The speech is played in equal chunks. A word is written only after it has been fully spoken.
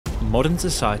Modern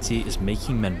society is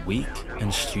making men weak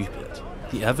and stupid.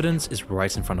 The evidence is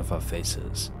right in front of our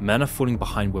faces. Men are falling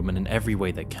behind women in every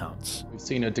way that counts. We've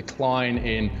seen a decline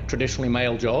in traditionally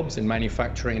male jobs in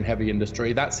manufacturing and heavy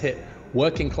industry. That's hit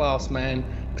working class men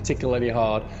particularly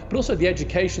hard, but also the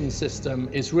education system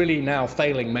is really now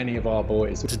failing many of our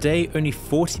boys. Today, only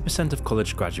 40% of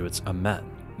college graduates are men.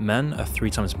 Men are 3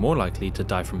 times more likely to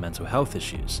die from mental health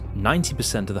issues.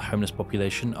 90% of the homeless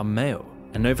population are male,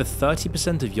 and over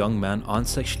 30% of young men aren't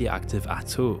sexually active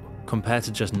at all, compared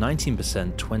to just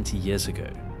 19% 20 years ago.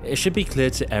 It should be clear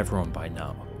to everyone by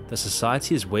now that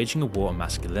society is waging a war on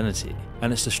masculinity,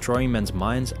 and it's destroying men's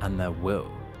minds and their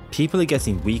will. People are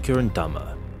getting weaker and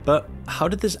dumber. But how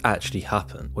did this actually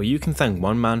happen? Well, you can thank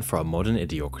one man for our modern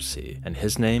idiocracy, and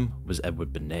his name was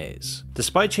Edward Bernays.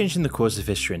 Despite changing the course of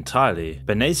history entirely,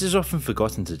 Bernays is often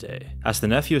forgotten today. As the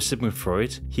nephew of Sigmund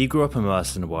Freud, he grew up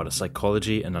immersed in the world of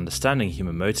psychology and understanding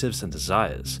human motives and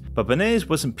desires. But Bernays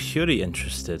wasn't purely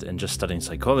interested in just studying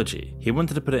psychology, he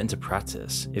wanted to put it into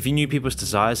practice. If you knew people's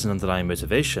desires and underlying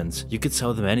motivations, you could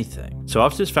sell them anything. So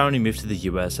after his family moved to the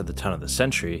US at the turn of the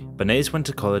century, Bernays went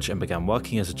to college and began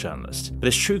working as a journalist. But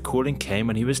his true calling came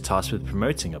when he was tasked with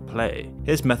promoting a play.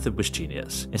 His method was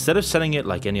genius. Instead of selling it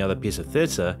like any other piece of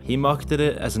theatre, he marketed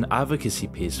it as an advocacy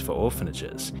piece for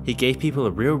orphanages. He gave people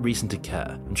a real reason to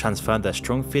care and transferred their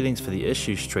strong feelings for the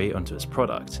issue straight onto his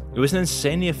product. It was an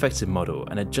insanely effective model,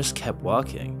 and it just kept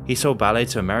working. He sold ballet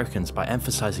to Americans by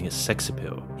emphasizing its sex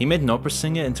appeal. He made an opera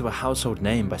singer into a household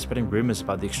name by spreading rumors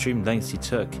about the extreme lengths he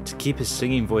took to keep his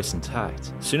singing voice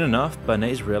intact. Soon enough,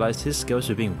 Bernays realized his skills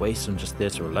were being wasted on just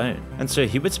theatre alone, and so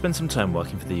he would spend some time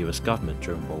working for the US government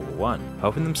during World War I,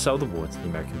 helping them sell the war to the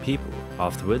American people.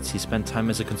 Afterwards, he spent time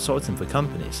as a consultant for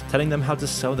companies, telling them how to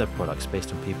sell their products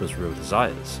based on people's real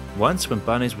desires. Once, when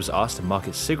Bernays was asked to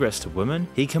market cigarettes to women,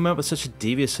 he came up with such a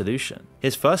devious solution.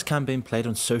 His first campaign played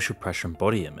on social pressure and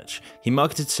body image. He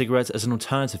marketed cigarettes as an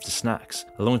alternative to snacks,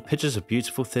 along with pictures of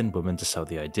beautiful thin women to sell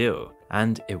the ideal.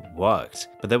 And it worked,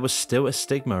 but there was still a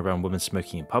stigma around women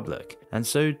smoking in public. And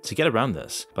so, to get around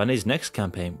this, Bernays' next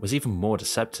campaign was even more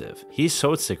deceptive. He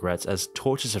sold cigarettes as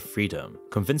torches of freedom,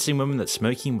 convincing women that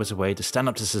smoking was a way to stand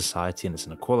up to society and its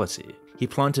inequality. He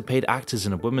planted paid actors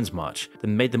in a women's march,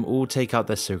 then made them all take out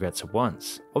their cigarettes at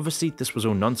once. Obviously, this was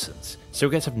all nonsense.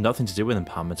 Cigarettes have nothing to do with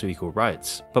empowerment or equal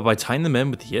rights. But by tying them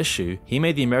in with the issue, he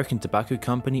made the American Tobacco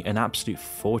Company an absolute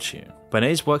fortune.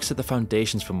 Bernays works at the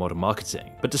foundations for modern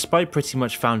marketing, but despite pretty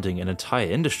much founding an entire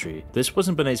industry, this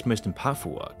wasn't Bernays' most impactful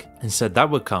work. Instead, that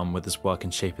would come with his work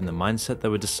in shaping the mindset that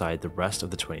would decide the rest of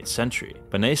the 20th century.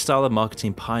 Bernays' style of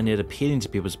marketing pioneered appealing to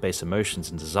people's base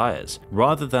emotions and desires,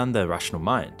 rather than their rational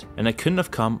mind, and it couldn't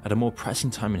have come at a more pressing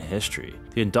time in history.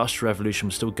 The Industrial Revolution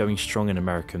was still going strong in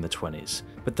America in the 20s,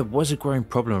 but there was a growing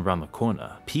problem around the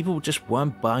corner. People just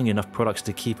weren't buying enough products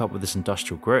to keep up with this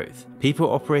industrial growth. People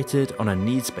operated on a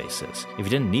needs basis. If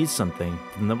you didn't need something,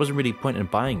 then there wasn't really a point in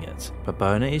buying it. But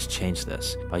Bernays changed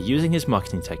this. By using his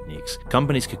marketing techniques,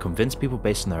 companies could convince people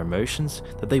based on their emotions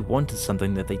that they wanted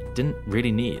something that they didn't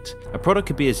really need. A product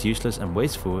could be as useless and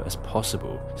wasteful as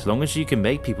possible. So long as you can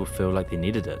make people feel like they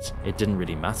needed it, it didn't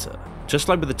really matter. Just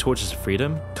like with the torches of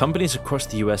freedom, companies across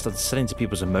the US started selling to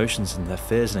people's emotions and their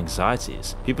fears and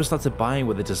anxieties. People started buying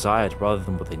what they desired rather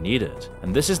than what they needed.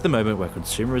 And this is the moment where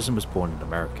consumerism was born in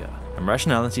America, and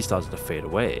rationality started to fade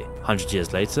away. 100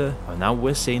 years later, and now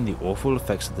we're seeing the awful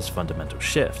effects of this fundamental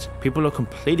shift. People are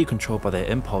completely controlled by their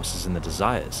impulses and their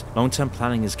desires. Long-term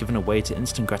planning is given away to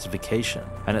instant gratification,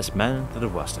 and it's men that are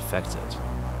worst affected.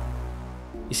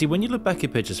 You see, when you look back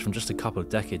at pictures from just a couple of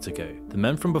decades ago, the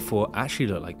men from before actually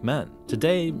look like men.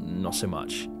 Today, not so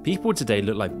much. People today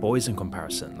look like boys in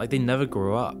comparison, like they never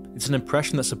grew up. It's an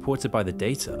impression that's supported by the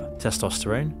data.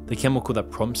 Testosterone, the chemical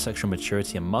that prompts sexual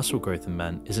maturity and muscle growth in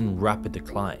men, is in rapid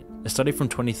decline. A study from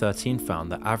 2013 found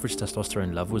that average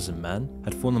testosterone levels in men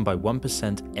had fallen by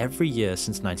 1% every year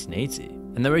since 1980.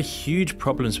 And there are huge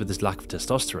problems with this lack of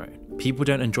testosterone. People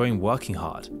don't enjoy working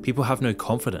hard, people have no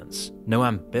confidence, no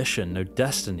ambition, no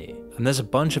destiny, and there's a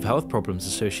bunch of health problems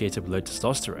associated with low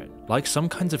testosterone, like some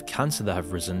kinds of cancer that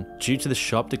have risen due to the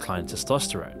sharp decline in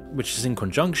testosterone, which is in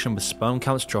conjunction with sperm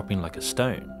counts dropping like a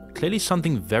stone. Clearly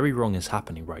something very wrong is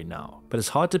happening right now, but it's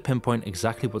hard to pinpoint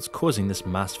exactly what's causing this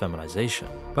mass feminization.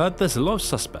 But there's a lot of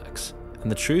suspects,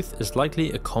 and the truth is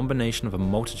likely a combination of a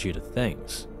multitude of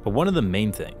things. But one of the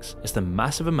main things is the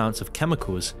massive amounts of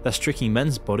chemicals that's tricking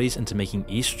men's bodies into making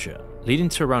estrogen, leading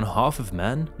to around half of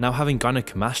men now having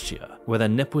gynecomastia, where their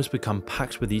nipples become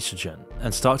packed with estrogen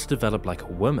and start to develop like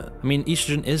a woman. I mean,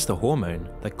 estrogen is the hormone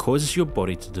that causes your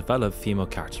body to develop female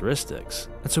characteristics.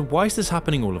 And so why is this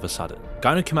happening all of a sudden?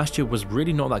 Gynecomastia was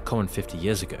really not that common 50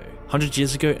 years ago. 100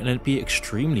 years ago, and it'd be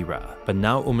extremely rare. But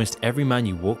now almost every man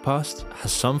you walk past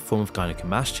has some form of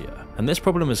gynecomastia. And this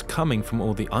problem is coming from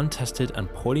all the untested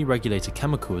and poorly regulated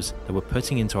chemicals that we're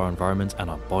putting into our environment and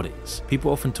our bodies.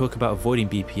 People often talk about avoiding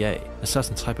BPA, a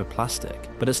certain type of plastic,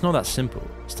 but it's not that simple.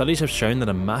 Studies have shown that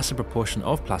a massive proportion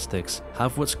of plastics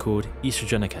have what's called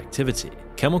estrogenic activity.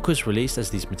 Chemicals released as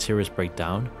these materials break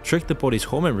down trick the body's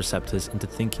hormone receptors into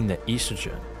thinking they're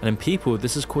estrogen, and in people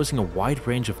this is causing a wide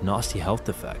range of nasty health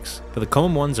effects. But the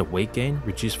common ones are weight gain,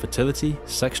 reduced fertility,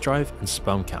 sex drive, and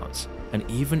sperm counts, and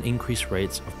even increased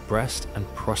rates of breast and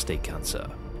prostate cancer.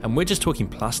 And we're just talking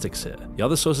plastics here. The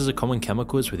other sources of common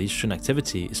chemicals with estrogen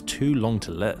activity is too long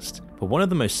to list, but one of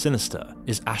the most sinister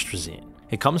is atrazine.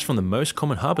 It comes from the most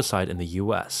common herbicide in the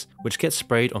US, which gets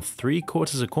sprayed on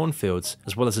 3/4 of cornfields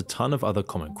as well as a ton of other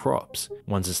common crops.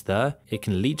 Once it's there, it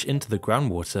can leach into the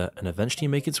groundwater and eventually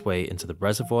make its way into the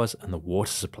reservoirs and the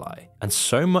water supply. And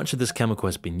so much of this chemical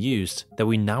has been used that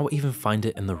we now even find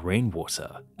it in the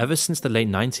rainwater. Ever since the late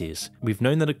 90s, we've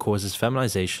known that it causes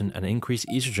feminization and increased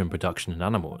estrogen production in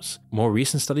animals. More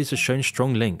recent studies have shown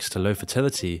strong links to low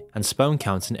fertility and sperm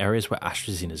counts in areas where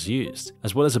atrazine is used,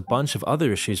 as well as a bunch of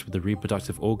other issues with the reproductive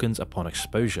organs upon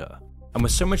exposure. And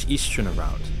with so much estrogen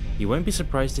around, you won't be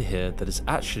surprised to hear that it's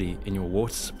actually in your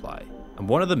water supply. And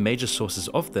one of the major sources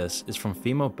of this is from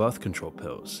female birth control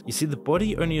pills. You see, the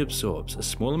body only absorbs a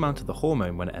small amount of the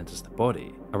hormone when it enters the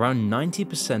body. Around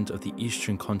 90% of the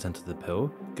estrogen content of the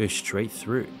pill goes straight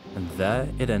through, and there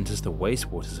it enters the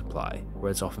wastewater supply, where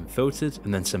it's often filtered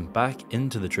and then sent back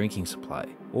into the drinking supply,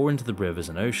 or into the rivers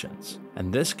and oceans.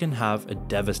 And this can have a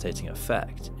devastating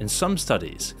effect. In some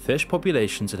studies, fish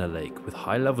populations in a lake with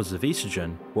high levels of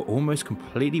estrogen were almost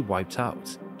completely wiped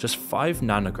out. Just 5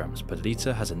 nanograms per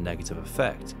litre has a negative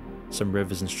effect. Some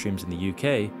rivers and streams in the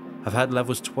UK have had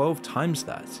levels 12 times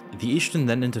that. The estrogen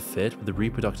then interfered with the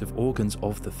reproductive organs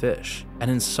of the fish,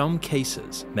 and in some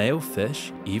cases, male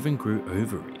fish even grew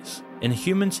ovaries. In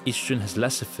humans, estrogen has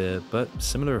less severe but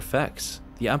similar effects.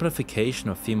 The amplification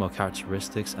of female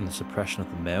characteristics and the suppression of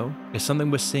the male is something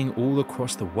we're seeing all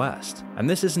across the West. And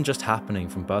this isn't just happening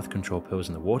from birth control pills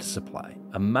in the water supply.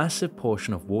 A massive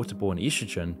portion of waterborne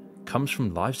estrogen comes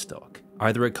from livestock.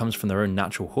 Either it comes from their own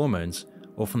natural hormones,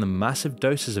 or from the massive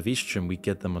doses of estrogen we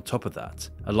give them on top of that.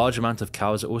 A large amount of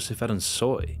cows are also fed on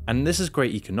soy, and this is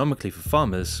great economically for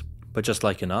farmers, but just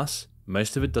like in us,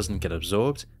 most of it doesn't get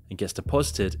absorbed and gets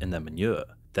deposited in their manure.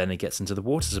 Then it gets into the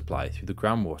water supply through the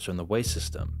groundwater and the waste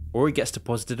system, or it gets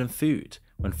deposited in food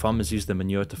when farmers use their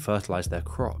manure to fertilize their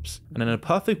crops. And in a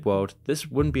perfect world, this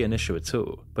wouldn't be an issue at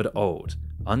all, but old,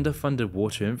 underfunded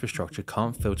water infrastructure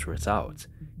can't filter it out.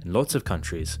 In lots of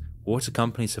countries, water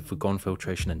companies have forgone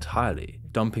filtration entirely,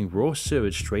 dumping raw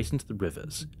sewage straight into the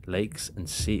rivers, lakes, and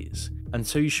seas. And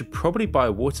so you should probably buy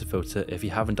a water filter if you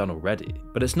haven't done already.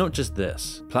 But it's not just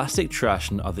this. Plastic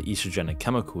trash and other estrogenic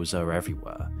chemicals are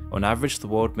everywhere. On average, the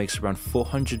world makes around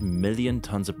 400 million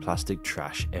tons of plastic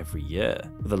trash every year,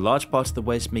 with a large part of the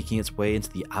waste making its way into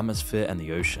the atmosphere and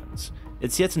the oceans.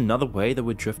 It's yet another way that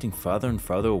we're drifting further and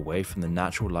further away from the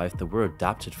natural life that we're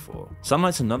adapted for.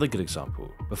 Sunlight's another good example.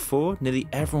 Before, nearly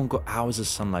everyone got hours of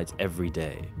sunlight every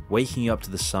day, waking up to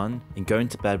the sun and going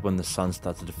to bed when the sun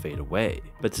started to fade away.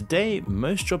 But today,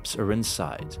 most jobs are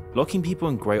inside, locking people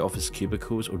in grey office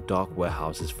cubicles or dark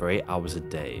warehouses for 8 hours a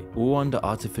day, all under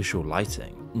artificial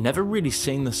lighting. Never really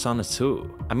seeing the sun at all.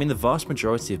 I mean, the vast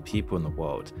majority of people in the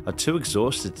world are too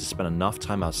exhausted to spend enough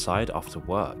time outside after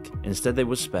work. Instead, they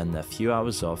will spend their few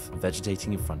hours off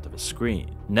vegetating in front of a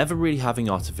screen. Never really having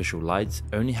artificial light,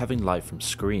 only having light from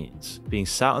screens. Being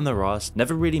sat on their ass,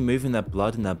 never really moving their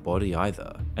blood in their body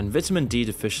either. And vitamin D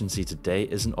deficiency today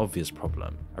is an obvious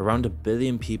problem. Around 1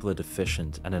 billion people are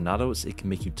deficient, and in adults it can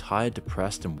make you tired,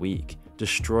 depressed, and weak,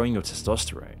 destroying your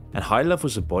testosterone. And high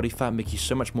levels of body fat make you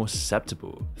so much more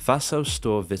susceptible. Fat cells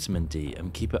store vitamin D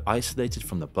and keep it isolated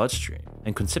from the bloodstream.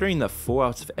 And considering that 4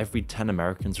 out of every 10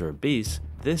 Americans are obese,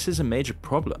 this is a major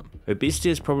problem.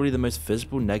 Obesity is probably the most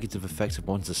visible negative effect of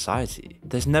modern society.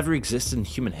 There's never existed in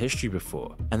human history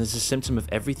before, and is a symptom of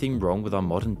everything wrong with our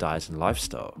modern diet and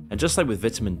lifestyle. And just like with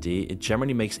vitamin D, it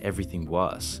generally makes everything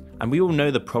worse. And we all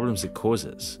know the problems it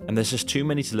causes, and there's just too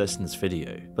many to list in this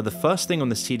video. But the first thing on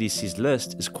the CDC's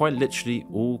list is quite literally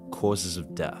all causes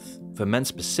of death. For men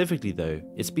specifically though,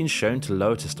 it's been shown to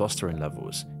lower testosterone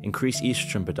levels, increase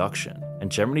estrogen production, and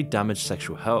generally damage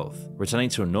sexual health. Returning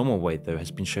to a normal weight though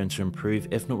has been shown to improve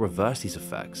if not reverse these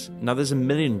effects. Now there's a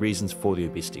million reasons for the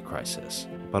obesity crisis.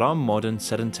 but our modern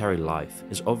sedentary life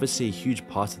is obviously a huge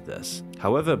part of this.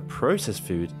 However, processed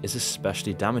food is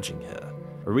especially damaging here.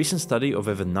 A recent study of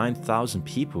over 9,000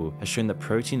 people has shown that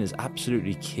protein is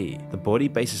absolutely key. The body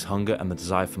bases hunger and the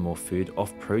desire for more food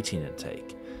off protein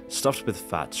intake. Stuffed with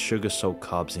fat, sugar, salt,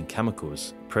 carbs, and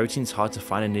chemicals, protein's hard to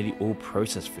find in nearly all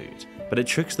processed food, but it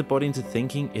tricks the body into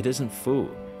thinking it isn't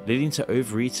full, leading to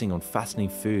overeating on fattening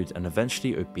food and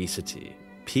eventually obesity.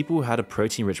 People who had a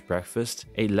protein-rich breakfast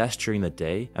ate less during the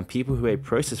day, and people who ate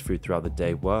processed food throughout the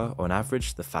day were, on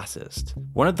average, the fattest.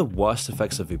 One of the worst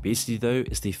effects of obesity, though,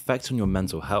 is the effect on your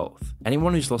mental health.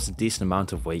 Anyone who's lost a decent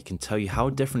amount of weight can tell you how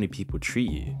differently people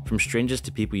treat you, from strangers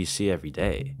to people you see every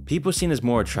day. People seen as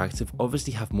more attractive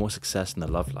obviously have more success in their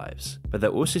love lives, but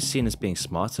they're also seen as being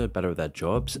smarter, better at their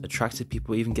jobs. Attractive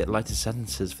people even get lighter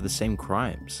sentences for the same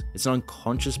crimes. It's an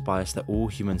unconscious bias that all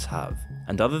humans have,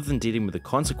 and other than dealing with the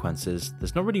consequences,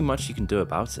 there's not really much you can do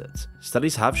about it.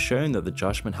 Studies have shown that the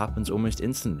judgment happens almost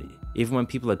instantly, even when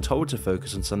people are told to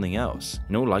focus on something else.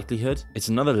 In all likelihood, it's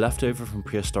another leftover from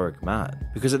prehistoric man,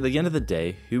 because at the end of the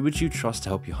day, who would you trust to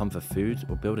help you hunt for food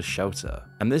or build a shelter?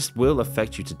 And this will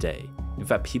affect you today. In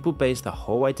fact, people base their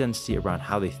whole identity around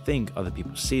how they think other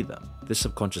people see them. This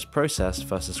subconscious process,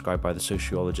 first described by the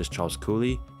sociologist Charles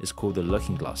Cooley, is called the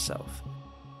looking glass self.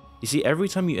 You see, every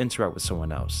time you interact with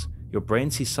someone else, your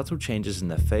brain sees subtle changes in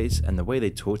their face and the way they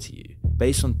talk to you.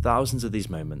 Based on thousands of these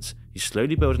moments, you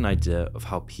slowly build an idea of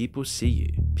how people see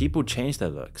you. People change their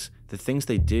looks, the things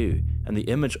they do, and the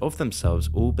image of themselves,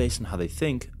 all based on how they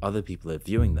think other people are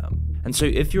viewing them. And so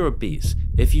if you're obese,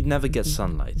 if you never get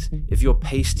sunlight, if you're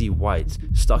pasty white,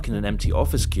 stuck in an empty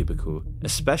office cubicle,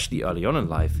 especially early on in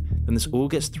life, then this all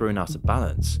gets thrown out of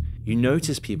balance. You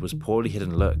notice people's poorly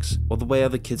hidden looks, or the way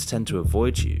other kids tend to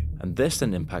avoid you, and this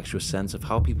then impacts your sense of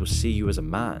how people see you as a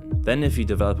man. Then if you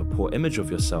develop a poor image of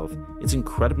yourself, it's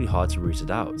incredibly hard to root it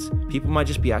out. People might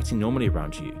just be acting normally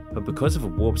around you, but because of a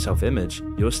warped self-image,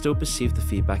 you'll still perceive the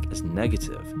feedback as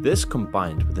negative. This,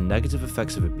 combined with the negative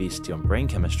effects of obesity on brain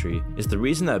chemistry, is the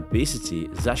reason that obesity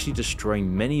is actually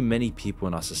destroying many people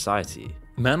in our society.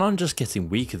 Men aren't just getting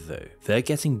weaker though, they're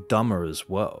getting dumber as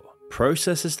well.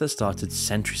 Processes that started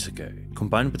centuries ago,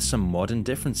 combined with some modern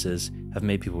differences, have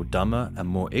made people dumber and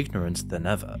more ignorant than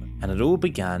ever. And it all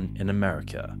began in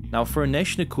America. Now, for a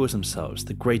nation who calls themselves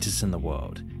the greatest in the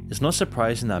world, it's not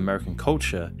surprising that American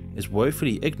culture is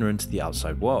woefully ignorant to the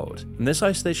outside world, and this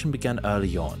isolation began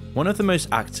early on. One of the most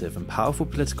active and powerful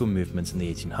political movements in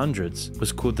the 1800s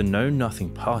was called the Know Nothing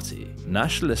Party.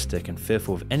 Nationalistic and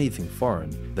fearful of anything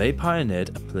foreign, they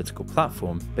pioneered a political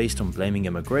platform based on blaming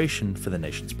immigration for the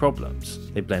nation's problems.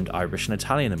 They blamed Irish and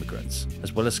Italian immigrants,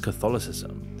 as well as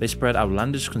Catholicism. They spread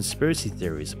outlandish conspiracy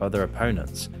theories about their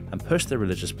opponents and pushed their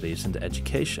religious beliefs into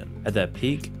education. At their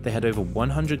peak, they had over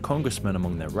 100 congressmen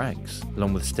among their ranks,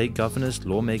 along with state governors,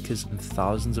 lawmakers, and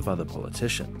thousands of other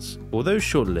politicians. Although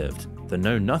short-lived, the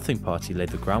Know Nothing Party laid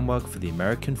the groundwork for the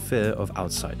American fear of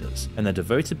outsiders and their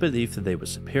devoted belief that they were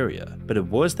superior, but it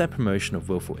was their promotion of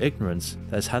willful ignorance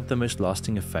that has had the most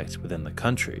lasting effect within the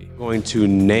country. Going to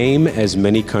name as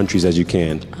many countries as you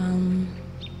can.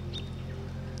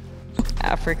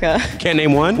 Africa. Can't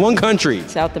name one? One country.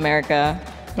 South America.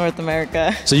 North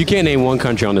America. So you can't name one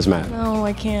country on this map? No,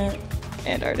 I can't.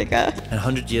 Antarctica. And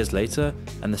 100 years later,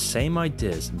 and the same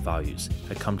ideas and values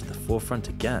had come to the forefront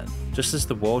again. Just as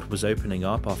the world was opening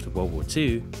up after World War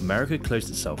II, America closed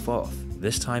itself off.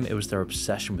 This time it was their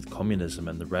obsession with communism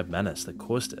and the Red Menace that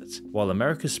caused it. While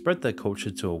America spread their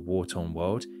culture to a war-torn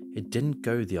world, it didn't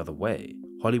go the other way.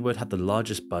 Hollywood had the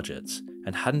largest budgets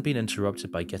and hadn't been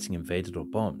interrupted by getting invaded or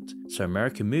bombed, so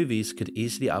American movies could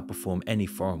easily outperform any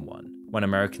foreign one. When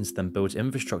Americans then built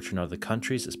infrastructure in other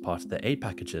countries as part of their aid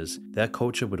packages, their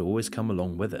culture would always come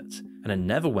along with it, and it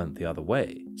never went the other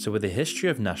way. So with a history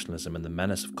of nationalism and the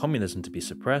menace of communism to be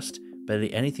suppressed,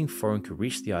 barely anything foreign could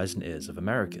reach the eyes and ears of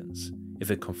Americans. If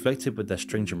it conflicted with their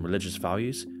stringent religious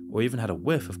values, or even had a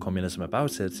whiff of communism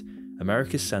about it,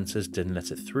 America's censors didn't let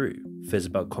it through. Fears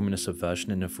about communist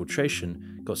subversion and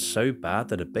infiltration got so bad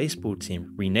that a baseball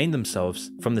team renamed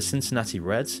themselves from the Cincinnati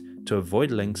Reds to avoid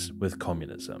links with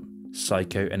communism.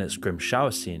 Psycho and its grim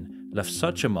shower scene left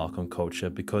such a mark on culture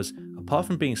because, apart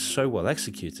from being so well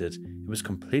executed, it was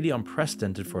completely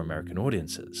unprecedented for American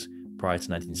audiences. Prior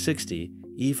to 1960,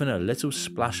 even a little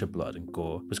splash of blood and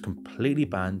gore was completely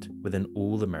banned within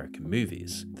all American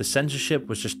movies. The censorship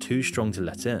was just too strong to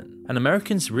let in, And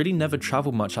Americans really never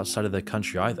travel much outside of their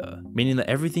country either, meaning that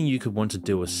everything you could want to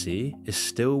do or see is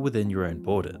still within your own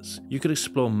borders. You could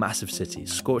explore massive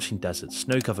cities, scorching deserts,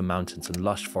 snow-covered mountains, and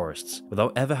lush forests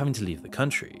without ever having to leave the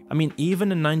country. I mean,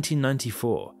 even in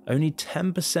 1994, only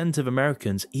 10% of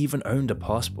Americans even owned a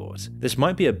passport. This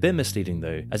might be a bit misleading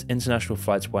though, as international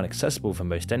flights weren't accessible for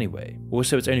most anyway.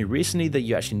 Also, it's only recently that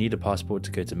you actually need a passport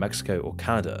to go to Mexico or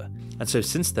Canada, and so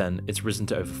since then, it's risen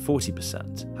to over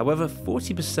 40%. However,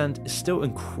 40% is still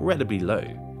incredibly low.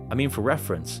 I mean, for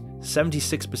reference,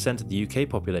 76% of the UK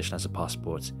population has a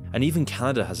passport, and even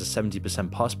Canada has a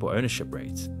 70% passport ownership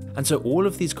rate. And so all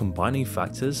of these combining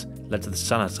factors led to the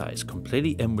sanitized,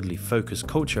 completely inwardly focused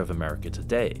culture of America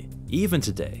today. Even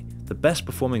today, the best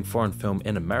performing foreign film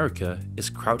in America is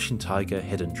Crouching Tiger,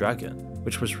 Hidden Dragon,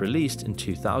 which was released in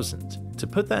 2000. To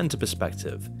put that into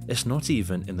perspective, it's not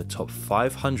even in the top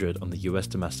 500 on the US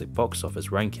domestic box office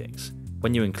rankings,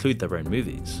 when you include their own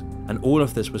movies. And all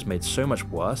of this was made so much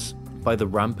worse by the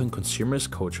rampant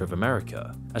consumerist culture of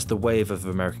America. As the wave of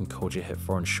American culture hit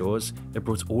foreign shores, it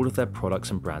brought all of their products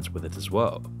and brands with it as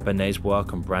well. Benet's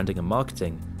work on branding and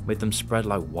marketing made them spread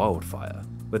like wildfire.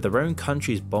 With their own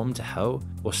countries bombed to hell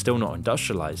or still not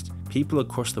industrialized, people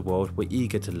across the world were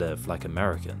eager to live like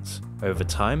Americans. Over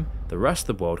time, the rest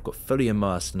of the world got fully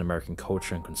immersed in American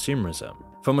culture and consumerism.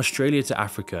 From Australia to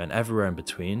Africa and everywhere in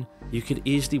between, you could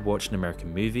easily watch an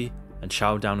American movie and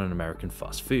chow down on American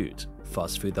fast food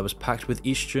that was packed with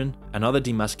estrogen and other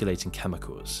demasculating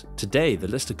chemicals. Today, the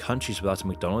list of countries without a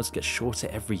McDonald's gets shorter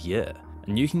every year,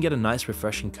 and you can get a nice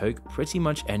refreshing Coke pretty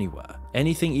much anywhere.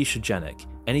 Anything estrogenic,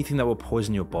 anything that will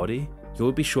poison your body, you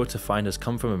will be sure to find has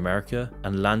come from America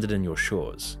and landed in your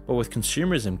shores. But with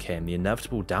consumerism came the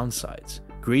inevitable downsides.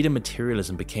 Greed and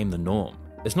materialism became the norm.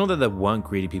 It's not that there weren't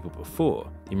greedy people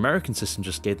before, the American system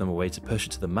just gave them a way to push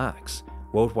it to the max.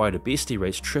 Worldwide obesity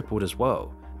rates tripled as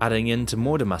well, adding into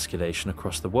more demasculation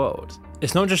across the world.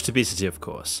 It's not just obesity, of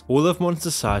course. All of modern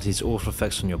society's awful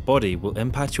effects on your body will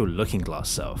impact your looking glass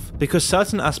self. Because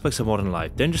certain aspects of modern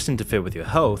life don't just interfere with your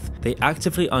health, they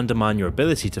actively undermine your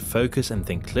ability to focus and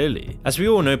think clearly. As we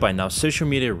all know by now, social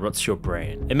media rots your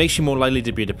brain. It makes you more likely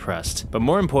to be depressed, but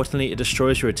more importantly, it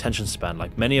destroys your attention span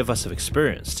like many of us have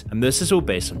experienced, and this is all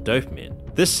based on dopamine.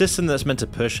 This system that's meant to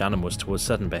push animals towards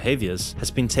certain behaviors has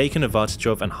been taken advantage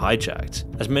of and hijacked.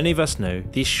 As many of us know,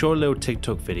 these short little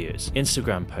TikTok videos,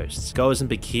 Instagram posts, girls in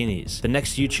bikinis, the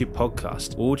next YouTube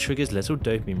podcast, all triggers little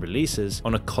dopamine releases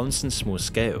on a constant small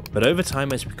scale. But over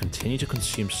time, as we continue to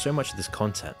consume so much of this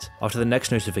content, after the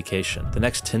next notification, the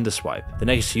next Tinder swipe, the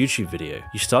next YouTube video,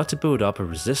 you start to build up a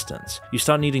resistance. You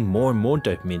start needing more and more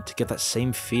dopamine to get that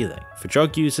same feeling. For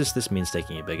drug users, this means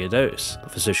taking a bigger dose,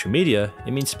 but for social media,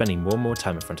 it means spending more and more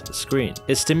time in front of the screen.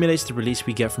 It stimulates the release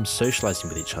we get from socializing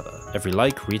with each other. Every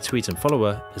like, retweet, and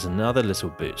follower is another little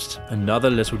boost, another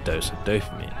little dose of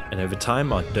dopamine, and over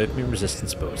time our dopamine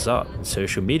resistance builds up, and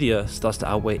social media starts to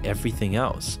outweigh everything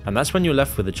else. And that's when you're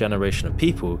left with a generation of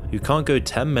people who can't go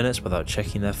 10 minutes without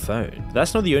checking their phone. But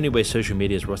that's not the only way social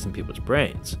media is rotting people's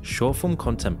brains. Short-form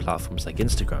content platforms like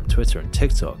Instagram, Twitter, and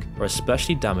TikTok are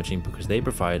especially damaging because they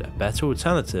provide a better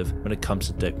alternative when it comes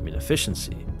to dopamine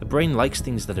efficiency. The brain likes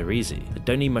things that are easy, that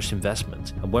don't need much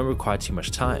investment, and won't require too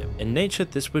much time. In nature,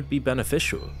 this would be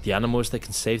beneficial. The animals that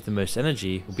can save the most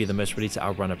energy will be the most ready to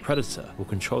outrun a predator or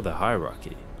control their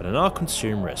hierarchy. But in our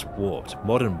consumerist, warped,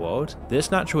 modern world,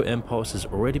 this natural impulse has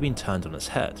already been turned on its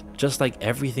head, just like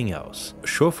everything else.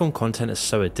 Short-form content is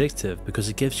so addictive because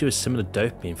it gives you a similar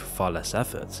dopamine for far less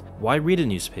effort. Why read a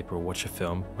newspaper or watch a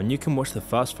film when you can watch the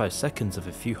first 5 seconds of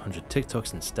a few hundred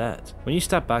TikToks instead? When you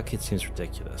step back, it seems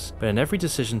ridiculous, but in every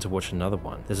decision to watch another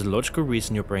one, there's a logical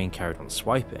reason your brain carried on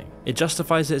swiping. It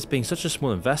justifies it as being such a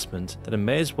small investment that it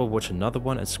may as well watch another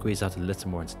one and squeeze out a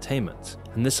little more entertainment.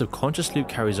 And this subconscious loop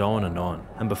carries on,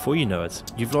 and before you know it,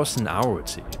 you've lost an hour or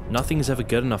two. Nothing is ever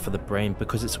good enough for the brain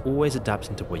because it's always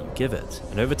adapting to what you give it,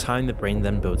 and over time the brain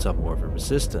then builds up more of a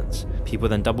resistance. People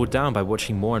then double down by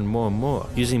watching more and more and more,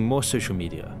 using more social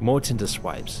media, more Tinder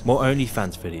swipes, more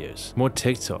OnlyFans videos, more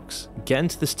TikToks. Get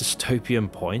into this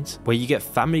dystopian point where you get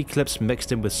family clips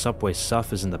mixed in with Subway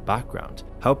surfers in the background,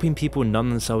 helping people numb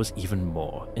themselves even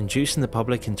more, inducing the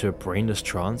public into a brainless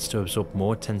trance to absorb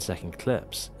more 10-second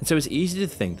clips. And so it's easy to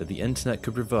think that the internet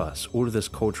could reverse all of this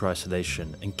cultural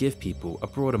isolation and give people a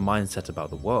broader mindset about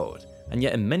the world. And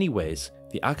yet in many ways,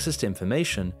 the access to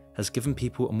information has given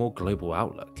people a more global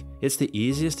outlook. It's the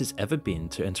easiest it's ever been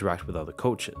to interact with other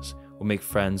cultures or make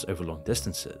friends over long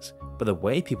distances, but the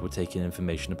way people take in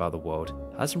information about the world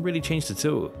hasn't really changed at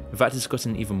all. In fact, it's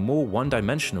gotten even more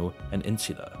one-dimensional and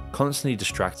insular, constantly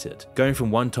distracted, going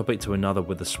from one topic to another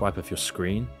with a swipe of your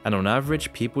screen, and on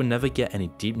average, people never get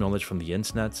any deep knowledge from the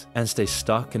internet and stay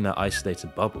stuck in their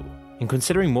isolated bubble. And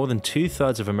considering more than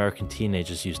 2/3 of American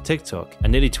teenagers use TikTok,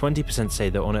 and nearly 20%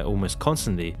 say they're on it almost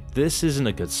constantly, this isn't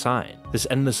a good sign. This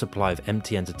endless supply of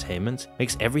empty entertainment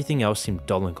makes everything else seem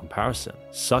dull in comparison,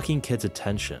 sucking kids'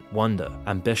 attention, wonder,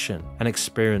 ambition, and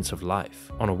experience of life.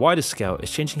 On a wider scale,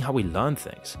 it's changing how we learn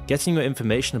things. Getting your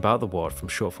information about the world from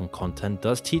short-form content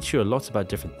does teach you a lot about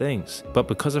different things, but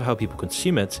because of how people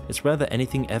consume it, it's rare that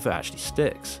anything ever actually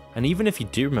sticks. And even if you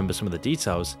do remember some of the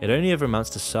details, it only ever amounts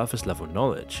to surface-level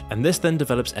knowledge. And this then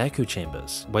develops echo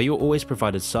chambers, where you're always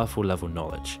provided surface-level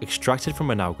knowledge, extracted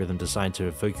from an algorithm designed to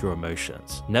evoke your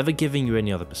emotions, never giving you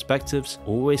any other perspectives,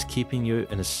 always keeping you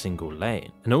in a single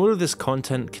lane. And all of this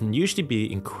content can usually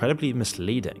be incredibly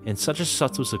misleading in such a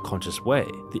subtle subconscious way.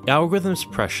 The algorithm's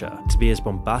pressure to be as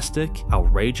bombastic,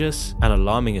 outrageous, and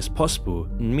alarming as possible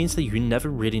means that you never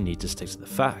really need to stick to the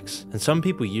facts. And some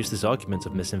people use this argument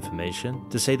of misinformation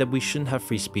to say that we shouldn't have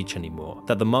free speech anymore,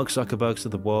 that the Mark Zuckerbergs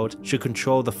of the world should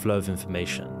control the flow of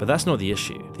information. But that's not the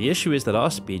issue. The issue is that our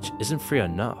speech isn't free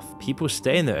enough. People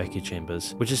stay in their echo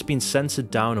chambers, which has been censored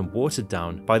down and watered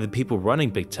down by the people running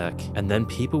big tech, and then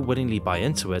people willingly buy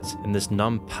into it in this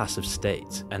numb, passive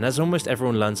state. And as almost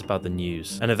everyone learns about the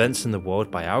news and events in the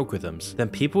world by algorithms, then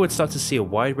people would start to see a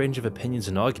wide range of opinions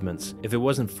and arguments if it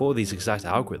wasn't for these exact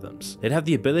algorithms. They'd have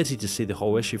the ability to see the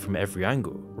whole issue from every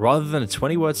angle, rather than a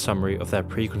 20-word summary of their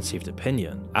preconceived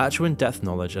opinion. Actual in-depth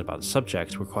knowledge about a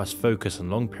subject requires focus and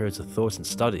long periods of thought and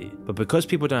study, but because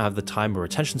people don't have the time or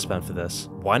attention span for this,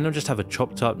 why not just have a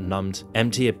chopped up, numbed,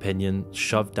 empty opinion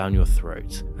shoved down your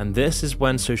throat? And this is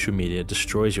when social media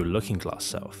destroys your looking glass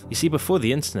self. You see, before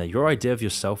the internet, your idea of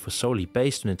yourself was solely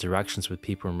based on interactions with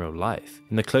people in real life.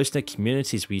 In the close-knit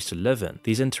communities we used to live in,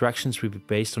 these interactions would be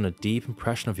based on a deep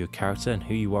impression of your character and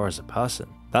who you are as a person.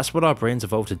 That's what our brains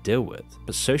evolved to deal with,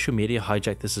 but social media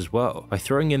hijacked this as well, by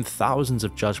throwing in thousands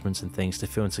of judgments and things to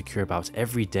feel insecure about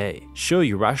every day. Sure,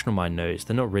 your rational mind knows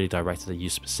they're not really directed at you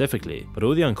specifically, but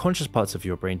all the unconscious parts of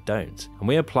your brain don't, and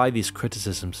we apply these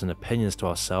criticisms and opinions to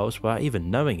ourselves without even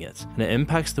knowing it, and it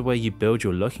impacts the way you build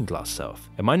your looking glass self.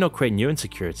 It might not create new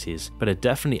insecurities, but it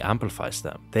definitely amplifies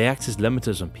them. They act as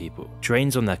limiters on people,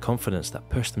 drains on their confidence that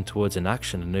push them towards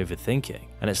inaction and overthinking,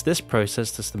 and it's this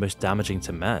process that's the most damaging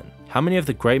to men. How many of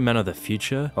the great men of the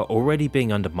future are already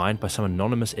being undermined by some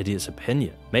anonymous idiot's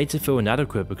opinion, made to feel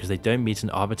inadequate because they don't meet an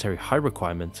arbitrary height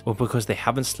requirement or because they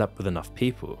haven't slept with enough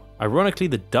people? Ironically,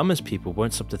 the dumbest people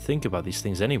won't stop to think about these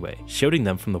things anyway, shielding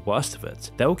them from the worst of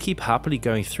it. They'll keep happily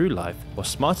going through life, while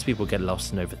smarter people get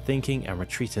lost in overthinking and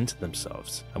retreat into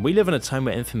themselves. And we live in a time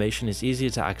where information is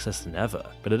easier to access than ever,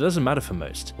 but it doesn't matter for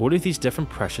most. All of these different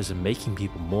pressures are making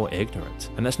people more ignorant,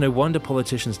 and that's no wonder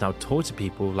politicians now talk to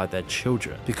people like they're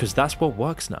children, because that's what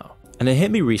works now. And it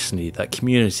hit me recently that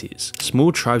communities,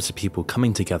 small tribes of people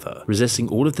coming together, resisting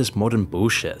all of this modern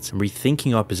bullshit and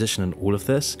rethinking our position in all of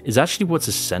this is actually what's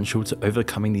essential to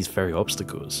overcoming these very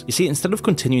obstacles. You see, instead of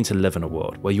continuing to live in a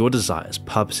world where your desires,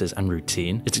 purposes, and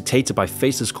routine is dictated by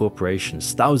faceless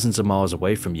corporations thousands of miles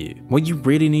away from you, what you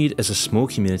really need is a small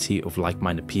community of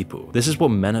like-minded people. This is what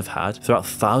men have had throughout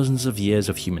thousands of years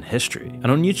of human history.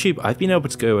 And on YouTube, I've been able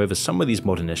to go over some of these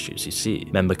modern issues you see.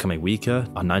 Men becoming weaker,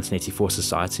 our 1984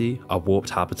 society, our warped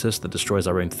habitus that destroys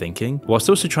our own thinking, whilst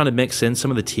also trying to mix in some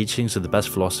of the teachings of the best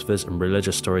philosophers and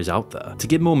religious stories out there to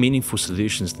give more meaningful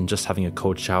solutions than just having a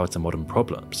cold shower to modern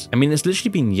problems. I mean, it's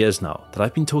literally been years now that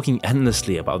I've been talking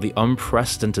endlessly about the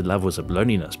unprecedented levels of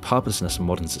loneliness, purposelessness in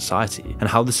modern society, and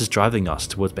how this is driving us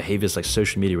towards behaviors like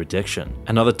social media addiction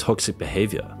and other toxic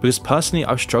behavior. Because personally,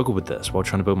 I've struggled with this while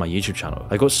trying to build my YouTube channel.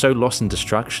 I got so lost in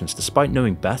distractions despite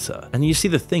knowing better. And you see,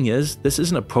 the thing is, this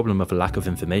isn't a problem of a lack of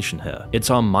information here. It's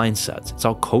our mindset. It's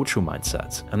our cultural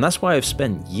mindset. And that's why I've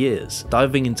spent years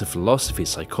diving into philosophy,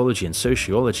 psychology, and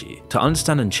sociology to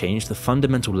understand and change the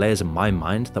fundamental layers of my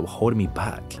mind that were holding me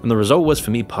back. And the result was, for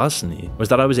me personally, was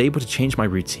that I was able to change my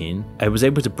routine, I was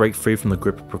able to break free from the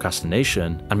grip of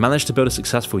procrastination, and managed to build a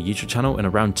successful YouTube channel in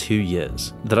around 2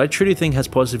 years that I truly think has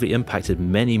positively impacted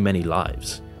many, many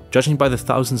lives, judging by the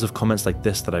thousands of comments like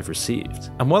this that I've received.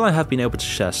 And while I have been able to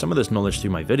share some of this knowledge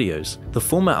through my videos, the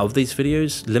format of these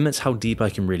videos limits how deep I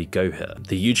can really go here.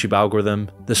 The YouTube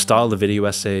algorithm, the style of the video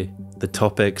essay, the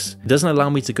topics, it doesn't allow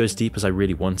me to go as deep as I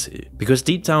really want to. Because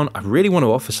deep down, I really want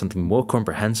to offer something more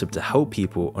comprehensive to help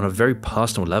people on a very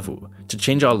personal level, to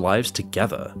change our lives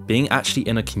together, being actually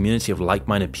in a community of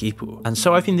like-minded people. And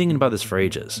so I've been thinking about this for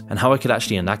ages, and how I could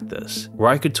actually enact this, where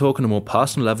I could talk on a more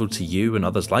personal level to you and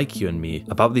others like you and me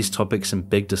about these topics in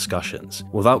big discussions,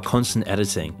 without constant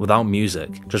editing, without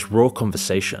music, just raw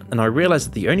conversation. And I realized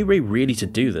that the only way really to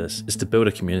do this is to build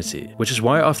a community, which is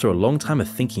why after a long time of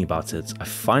thinking about it, I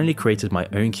finally created my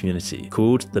own community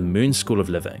called the Moon School of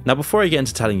Living. Now before I get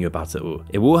into telling you about it all,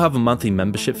 it will have a monthly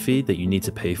membership fee that you need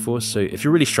to pay for, so if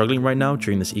you're really struggling right now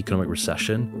during this economic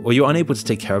recession, or you're unable to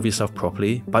take care of yourself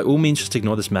properly, by all means just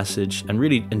ignore this message and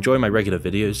really enjoy my regular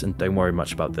videos and don't worry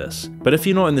much about this. But if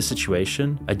you're not in this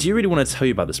situation, I do really want to tell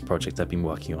you about this project I've been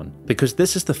working on, because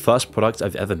this is the first product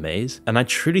I've ever made, and I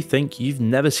truly think you've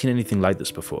never seen anything like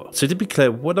this before. So to be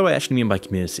clear, what do I actually mean by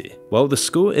community? Well, the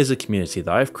School is a community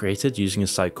that I've created using a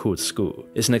site called School.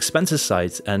 It's an expensive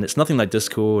site, and it's nothing like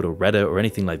Discord or Reddit or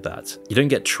anything like that. You don't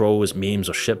get trolls, memes,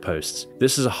 or shitposts.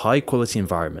 This is a high quality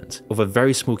environment of a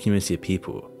very small community of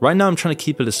people. Right now I'm trying to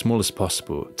keep it as small as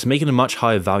possible to make it a much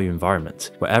higher value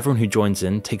environment where everyone who joins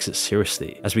in takes it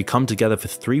seriously, as we come together for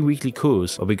 3 weekly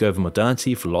calls where we go over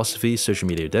modernity, philosophy, social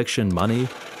media addiction, money,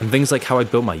 and things like how I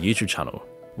built my YouTube channel,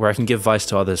 where I can give advice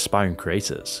to other aspiring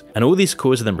creators. And all these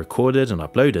calls are then recorded and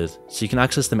uploaded, so you can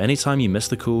access them anytime you miss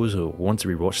the calls or want to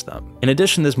rewatch them. In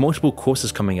addition, there's multiple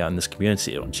courses coming out in this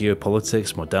community on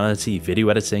geopolitics, modernity, video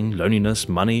editing, loneliness,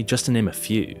 money, just to name a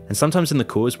few. And sometimes in the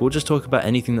calls, we'll just talk about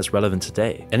anything that's relevant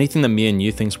today, anything that me and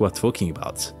you think's worth talking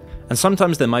about. And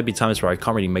sometimes there might be times where I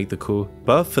can't really make the call,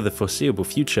 but for the foreseeable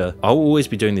future, I'll always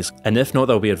be doing this, and if not,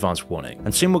 there'll be advance warning.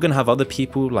 And soon we're going to have other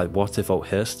people like What If Alt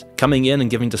Hist coming in and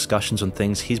giving discussions on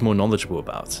things he's more knowledgeable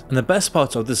about. And the best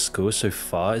part of this school so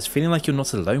far is feeling like you're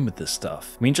not alone with this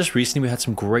stuff. I mean, just recently we had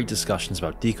some great discussions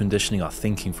about deconditioning our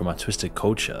thinking from our twisted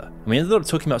culture, and we ended up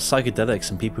talking about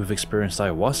psychedelics and people who've experienced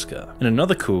ayahuasca. In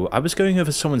another call, I was going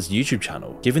over someone's YouTube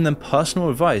channel, giving them personal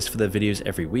advice for their videos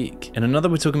every week. In another,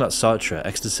 we're talking about Sartre,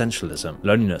 existentialism,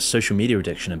 loneliness, social media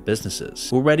addiction, and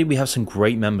businesses. Already we have some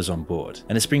great members on board,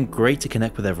 and it's been great to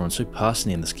connect with everyone so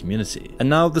personally in this community. And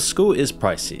now the school is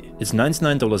pricey. It's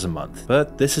 $99 a month,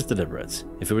 but this is deliberate.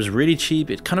 If it was really cheap,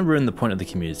 it kind of ruined the point of the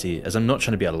community, as I'm not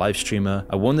trying to be a live streamer.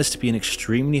 I want this to be an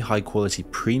extremely high quality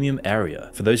premium area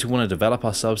for those who want to develop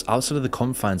ourselves outside of the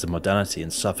confines of modernity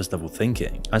and surface level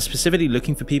thinking. I'm specifically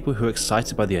looking for people who are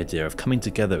excited by the idea of coming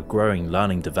together, growing,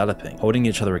 learning, developing, holding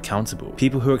each other accountable,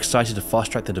 people who are excited to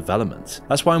fast track the development.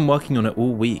 That's why I'm working on it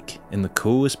all week, in the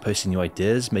calls, posting new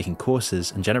ideas, making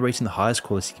courses, and generating the highest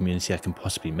quality community I can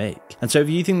possibly make. And so if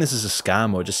you think this is a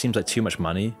scam or it just seems like too much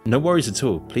money, no worries at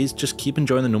all. Please just keep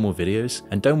enjoying the normal videos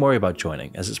and don't worry about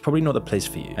joining, as it's probably not the place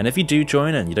for you. And if you do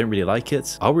join and you don't really like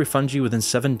it, I'll refund you within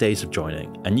 7 days of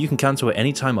joining, and you can cancel at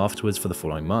any time afterwards for the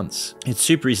following months. It's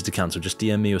super easy to cancel, just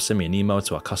DM me or send me an email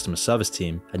to our customer service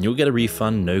team and you'll get a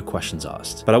refund, no questions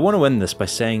asked. But I want to end this by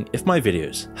saying, if my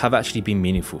videos have actually been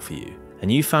meaningful for you,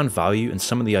 and you found value in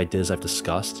some of the ideas I've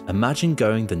discussed, imagine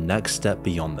going the next step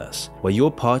beyond this, where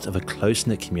you're part of a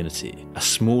close-knit community, a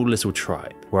small little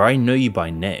tribe, where I know you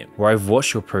by name, where I've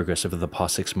watched your progress over the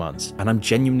past 6 months, and I'm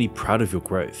genuinely proud of your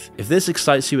growth. If this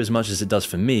excites you as much as it does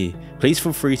for me, please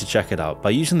feel free to check it out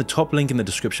by using the top link in the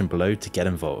description below to get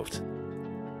involved.